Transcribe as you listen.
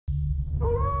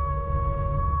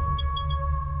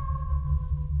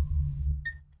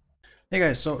Hey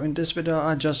guys, so in this video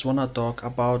I just wanna talk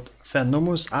about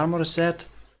Fenumus armor set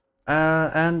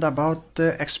and about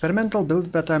the experimental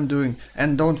build that I'm doing.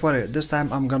 And don't worry, this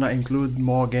time I'm gonna include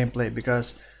more gameplay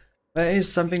because there is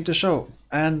something to show.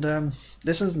 And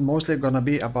this is mostly gonna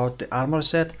be about the armor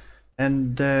set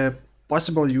and the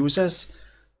possible uses,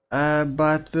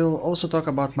 but we'll also talk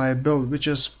about my build, which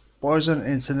is Poison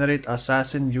Incinerate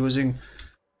Assassin using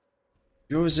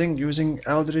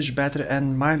Eldritch Battery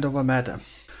and Mind over Matter.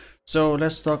 So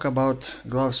let's talk about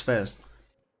gloves first.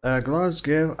 Gloves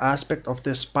give aspect of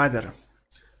the spider,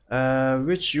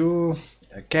 which you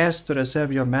cast to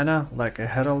reserve your mana like a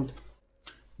herald.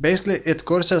 Basically it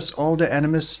curses all the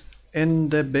enemies in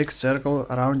the big circle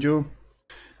around you.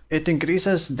 It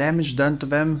increases damage done to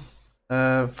them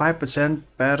 5%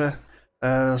 per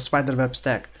spiderweb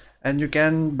stack, and you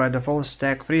can by default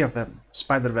stack 3 of them,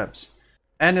 spiderwebs.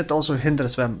 And it also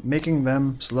hinders them, making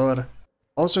them slower.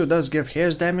 Also, it does give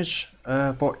hair's damage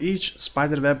for each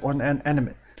spiderweb on an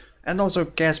enemy, and also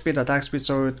cast speed, attack speed,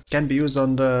 so it can be used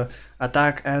on the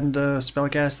attack and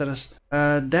spellcasters.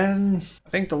 Then I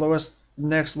think the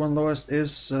next one lowest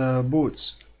is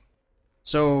boots.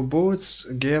 So boots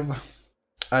give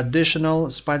additional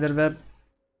spiderweb,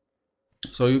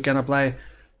 so you can apply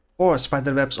 4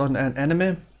 spiderwebs on an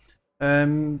enemy,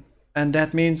 and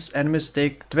that means enemies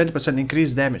take 20%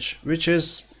 increased damage, which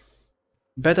is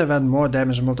better than more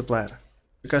damage multiplier,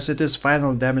 because it is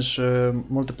final damage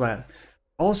multiplier.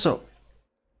 Also,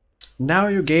 now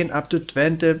you gain up to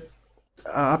 20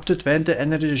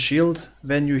 energy shield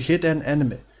when you hit an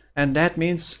enemy, and that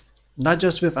means not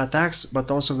just with attacks but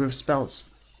also with spells.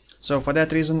 So for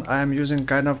that reason I am using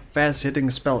kind of fast hitting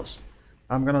spells.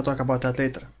 I'm gonna talk about that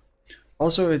later.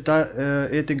 Also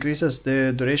it increases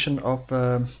the duration of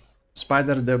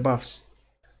spider debuffs.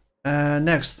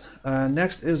 Next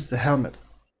is the helmet.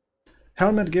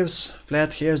 Helmet gives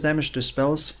flat hair's damage to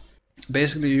spells.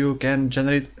 Basically you can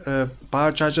generate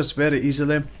power charges very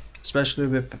easily, especially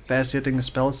with fast hitting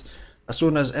spells. As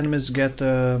soon as enemies get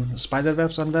spider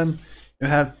webs on them, you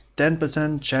have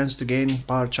 10% chance to gain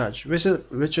power charge, which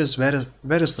is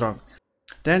very strong.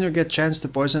 Then you get chance to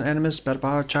poison enemies per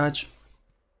power charge,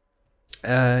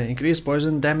 increase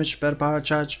poison damage per power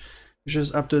charge, which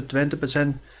is up to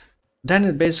 20%. Then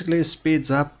it basically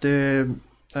speeds up the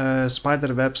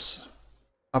spider webs,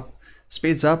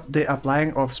 speeds up the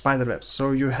applying of spider webs.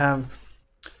 So you have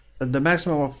the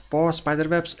maximum of 4 spider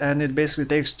webs, and it basically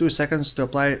takes 2 seconds to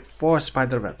apply 4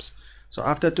 spider webs. So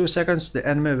after 2 seconds the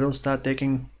enemy will start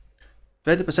taking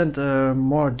 20%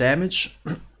 more damage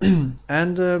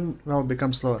and well,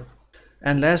 become slower.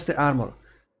 And lastly, armor.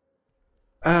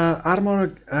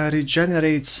 Armor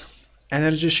regenerates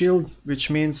energy shield, which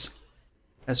means,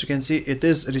 as you can see, it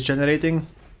is regenerating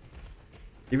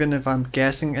even if I'm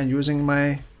casting and using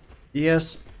my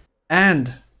ES.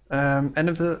 And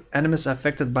enemies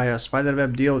affected by a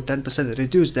spiderweb deal 10%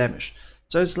 reduced damage.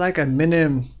 So it's like a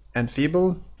mini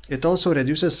enfeeble. It also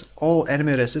reduces all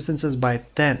enemy resistances by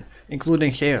 10,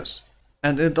 including hairs.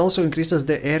 And it also increases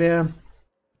the area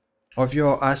of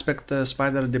your aspect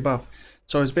spider debuff.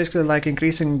 So it's basically like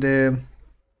increasing the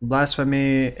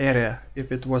blasphemy area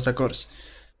if it was a curse.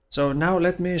 So now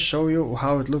let me show you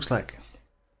how it looks like.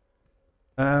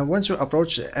 Once you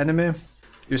approach the enemy,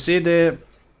 you see the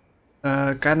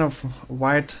kind of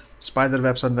white spider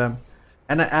webs on them,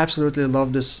 and I absolutely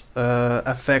love this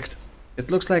effect.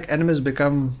 It looks like enemies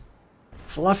become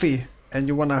fluffy and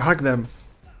you wanna hug them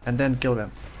and then kill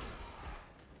them.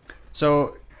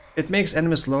 So it makes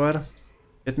enemies slower,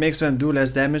 it makes them do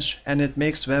less damage, and it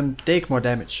makes them take more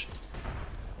damage.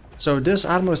 So this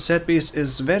armor set piece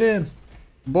is very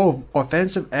both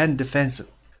offensive and defensive.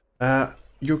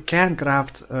 You can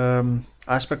craft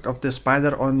aspect of the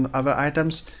spider on other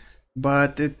items,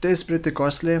 but it is pretty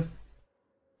costly,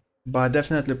 but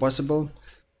definitely possible.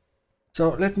 So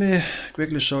let me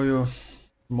quickly show you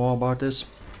more about this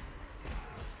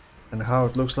and how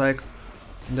it looks like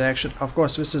in the action. Of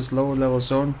course this is low level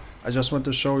zone. I just want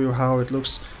to show you how it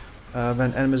looks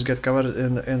when enemies get covered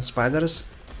in spiders,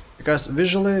 because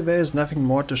visually there is nothing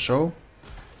more to show.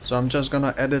 So I'm just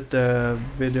gonna edit the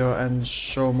video and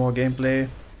show more gameplay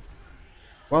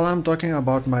while I'm talking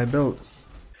about my build.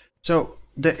 So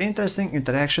the interesting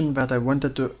interaction that I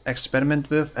wanted to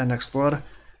experiment with and explore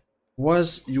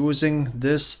was using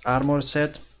this armor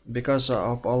set, because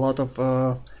of a lot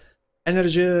of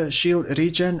energy shield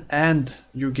regen, and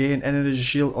you gain energy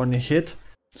shield on a hit.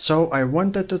 So I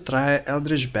wanted to try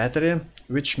Eldritch Battery,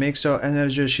 which makes your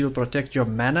energy shield protect your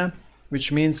mana,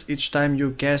 which means each time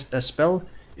you cast a spell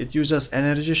it uses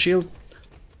energy shield.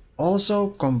 Also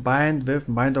combined with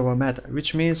Mind over Matter,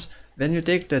 which means when you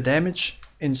take the damage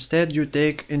instead you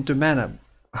take into mana.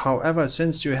 However,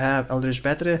 since you have Eldritch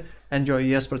Battery and your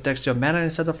ES protects your mana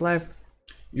instead of life,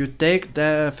 you take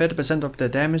the 30% of the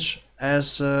damage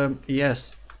as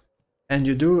ES. And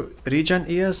you do regen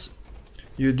ES,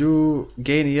 you do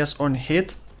gain ES on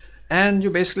hit, and you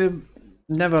basically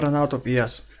never run out of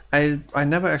ES. I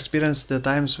never experienced the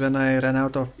times when I ran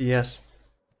out of ES.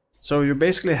 So you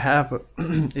basically have,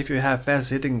 if you have fast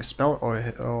hitting spell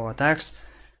or attacks,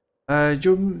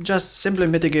 you just simply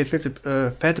mitigate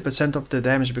 50% of the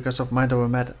damage because of Mind Over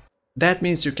Matter. That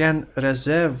means you can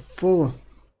reserve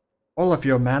all of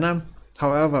your mana,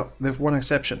 however, with one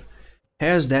exception.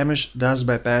 Hair's damage does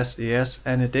bypass ES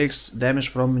and it takes damage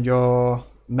from your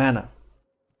mana.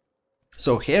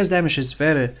 So Hair's damage is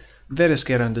very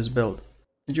scary on this build.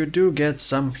 You do get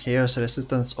some Hair's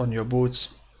resistance on your boots,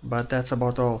 but that's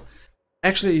about all.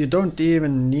 Actually, you don't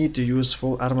even need to use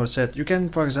full armor set. You can,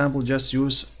 for example, just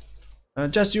use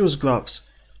gloves.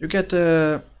 You get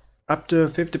up to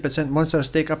 50%,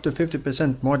 monsters take up to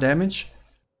 50% more damage,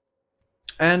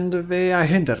 and they are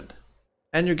hindered.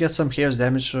 And you get some Hair's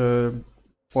damage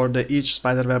for each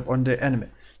spider web on the enemy.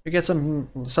 You get some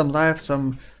life,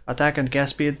 some attack and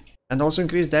cast speed, and also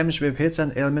increase damage with hits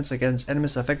and ailments against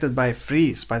enemies affected by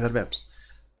free spider webs.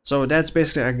 So that's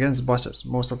basically against bosses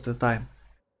most of the time,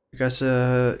 because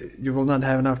you will not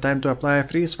have enough time to apply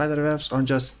free spider webs on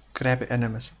just crappy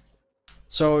enemies.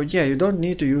 So yeah, you don't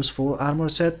need to use full armor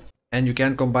set, and you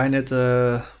can combine it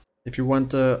if you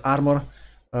want armor.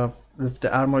 With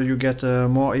the armor you get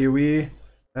more AoE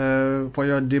for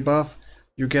your debuff,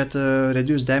 you get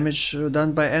reduced damage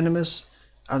done by enemies,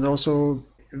 and also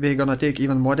they're gonna take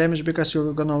even more damage because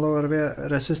you're gonna lower their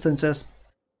resistances.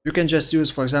 You can just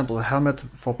use, for example, a helmet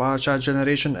for power charge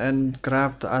generation and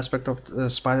craft the aspect of the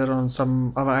spider on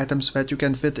some other items that you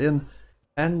can fit in,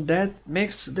 and that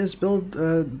makes this build,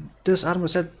 this armor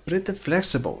set, pretty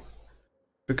flexible,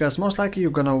 because most likely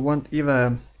you're gonna want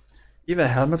either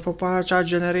helmet for power charge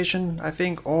generation, I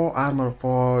think, or armor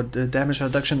for the damage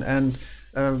reduction and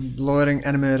lowering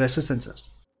enemy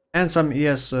resistances, and some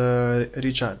ES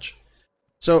recharge.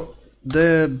 So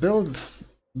the build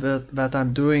that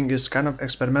I'm doing is kind of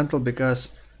experimental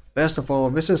because, first of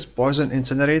all, this is Poison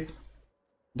Incinerate.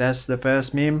 That's the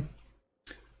first meme.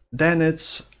 Then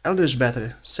it's Eldritch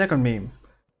Battery, second meme.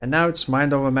 And now it's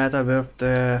Mind Over Matter with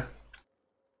the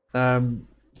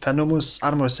Fenumus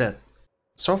armor set.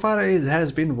 So far it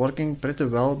has been working pretty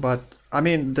well, but I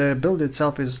mean the build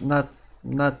itself is not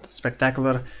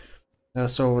spectacular.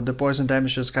 So the poison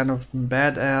damage is kind of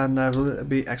bad, and I will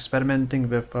be experimenting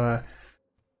with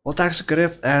Voltaxic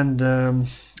Rift and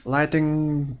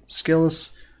lighting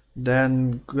skills.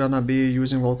 Then gonna be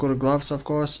using Valkyrie gloves, of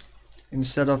course,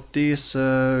 instead of these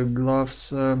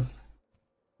gloves.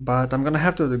 But I'm gonna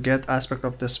have to get aspect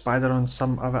of the spider on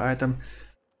some other item,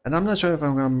 and I'm not sure if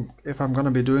I'm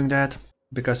gonna be doing that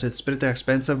because it's pretty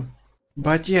expensive.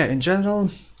 But yeah, in general,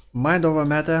 Mind Over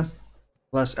Matter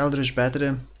plus Eldritch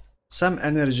Battery, some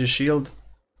energy shield,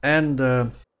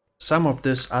 and some of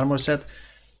this armor set.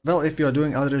 Well, if you're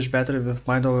doing Eldritch Battery with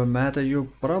Mind Over Matter, you're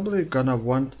probably gonna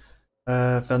want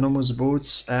Fenumus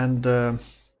boots and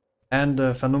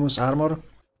Fenumus armor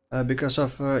because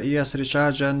of ES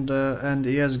recharge and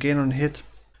ES gain on hit.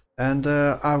 And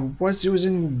I was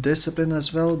using Discipline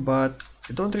as well, but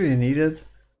you don't really need it.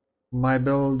 My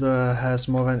build has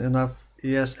more than enough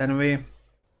ES anyway,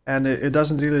 and it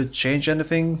doesn't really change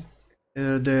anything.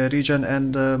 The regen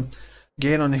and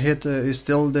gain on hit is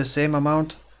still the same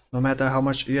amount, no matter how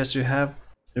much ES you have.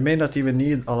 You may not even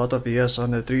need a lot of ES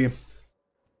on the tree.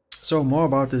 So more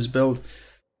about this build.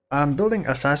 I'm building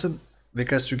Assassin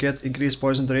because you get increased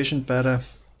poison duration per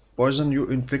poison you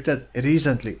inflicted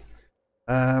recently.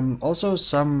 Also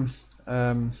some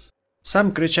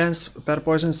crit chance per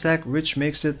poison stack, which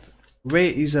makes it way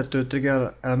easier to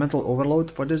trigger elemental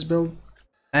overload for this build.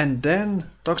 And then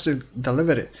Toxic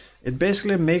Delivery. It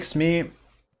basically makes me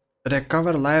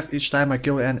recover life each time I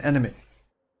kill an enemy.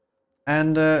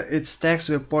 And it stacks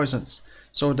with poisons.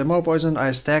 So the more poison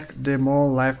I stack, the more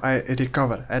life I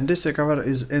recover. And this recover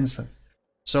is instant.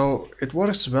 So it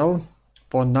works well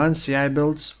for non-CI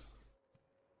builds.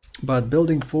 But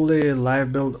building fully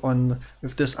live build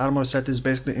with this armor set is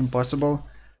basically impossible.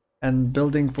 And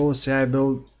building full CI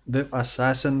build with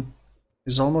Assassin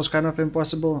is almost kind of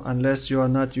impossible unless you are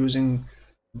not using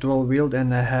dual wield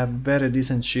and have very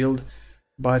decent shield,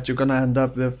 but you're gonna end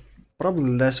up with probably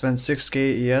less than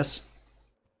 6k ES,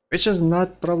 which is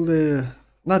not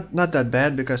that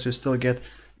bad because you still get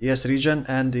ES regen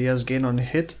and ES gain on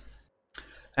hit.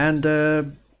 And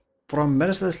from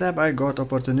Merciless Lab I got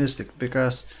Opportunistic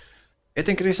because it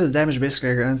increases damage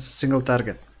basically against single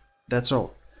target. That's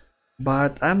all.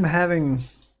 but I'm having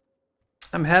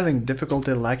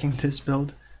difficulty liking this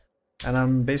build, and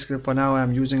I'm basically for now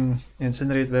I'm using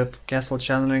incinerate with castful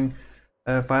channeling,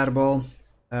 fireball,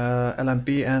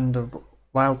 LMP, and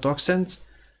wild toxins.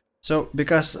 So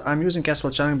because I'm using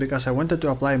castful channeling because I wanted to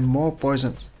apply more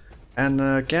poisons,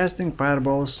 and casting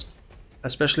fireballs,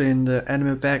 especially in the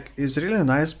enemy pack, is really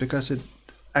nice because it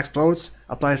explodes,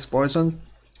 applies poison,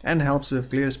 and helps with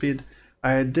clear speed.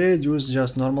 I did use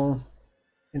just normal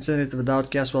incinerate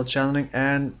without castful channeling,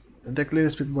 and the clear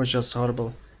speed was just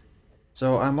horrible.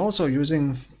 So I'm also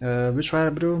using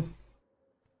Witchfire Brew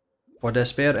for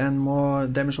despair and more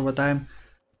damage over time.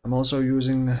 I'm also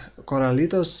using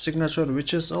Coralito's signature,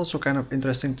 which is also kind of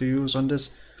interesting to use on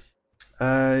this.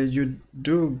 You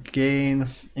do gain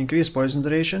increased poison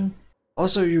duration.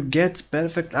 Also you get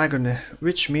perfect agony,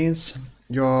 which means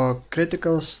your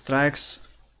critical strike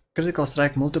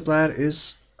multiplier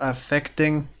is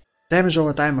affecting damage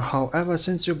over time. However,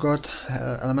 since you got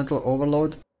elemental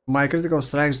overload, my critical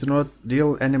strikes do not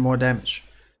deal any more damage.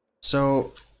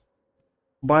 So,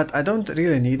 but I don't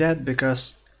really need that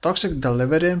because toxic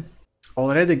delivery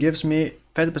already gives me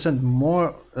 50%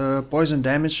 more poison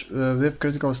damage with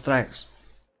critical strikes.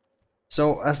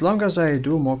 So as long as I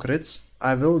do more crits,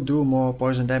 I will do more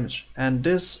poison damage. And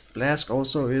this flask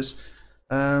also is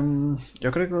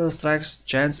your critical strikes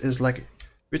chance is lucky,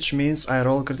 which means I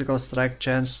roll critical strike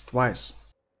chance twice.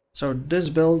 So this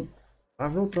build, I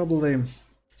will probably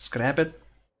scrap it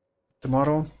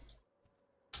tomorrow.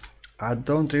 I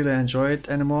don't really enjoy it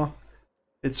anymore.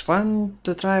 It's fun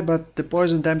to try, but the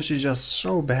poison damage is just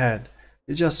so bad.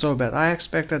 It's just so bad. I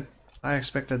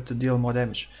expected to deal more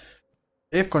damage.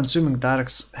 If consuming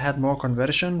darks had more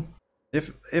conversion,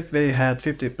 if they had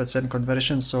 50%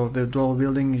 conversion, so with dual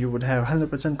wielding you would have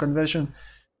 100% conversion,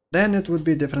 then it would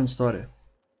be a different story.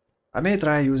 I may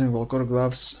try using Volcor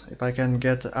gloves if I can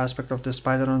get the aspect of the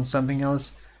spider on something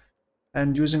else,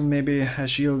 and using maybe a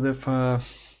shield with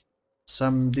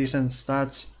some decent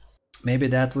stats. Maybe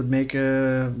that would make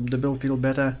the build feel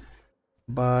better.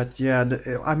 But yeah,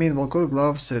 I mean Volcor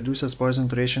gloves reduces poison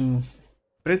duration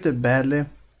pretty badly,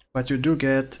 but you do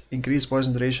get increased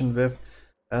poison duration with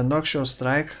a noxious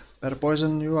strike per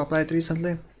poison you applied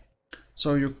recently.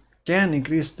 So you can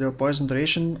increase the poison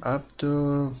duration up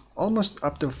to almost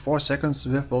up to 4 seconds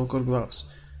with Volcor gloves.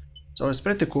 So it's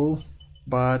pretty cool,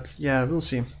 but yeah, we'll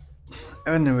see.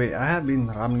 Anyway, I have been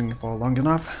rambling for long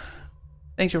enough.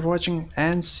 Thank you for watching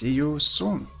and see you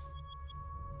soon.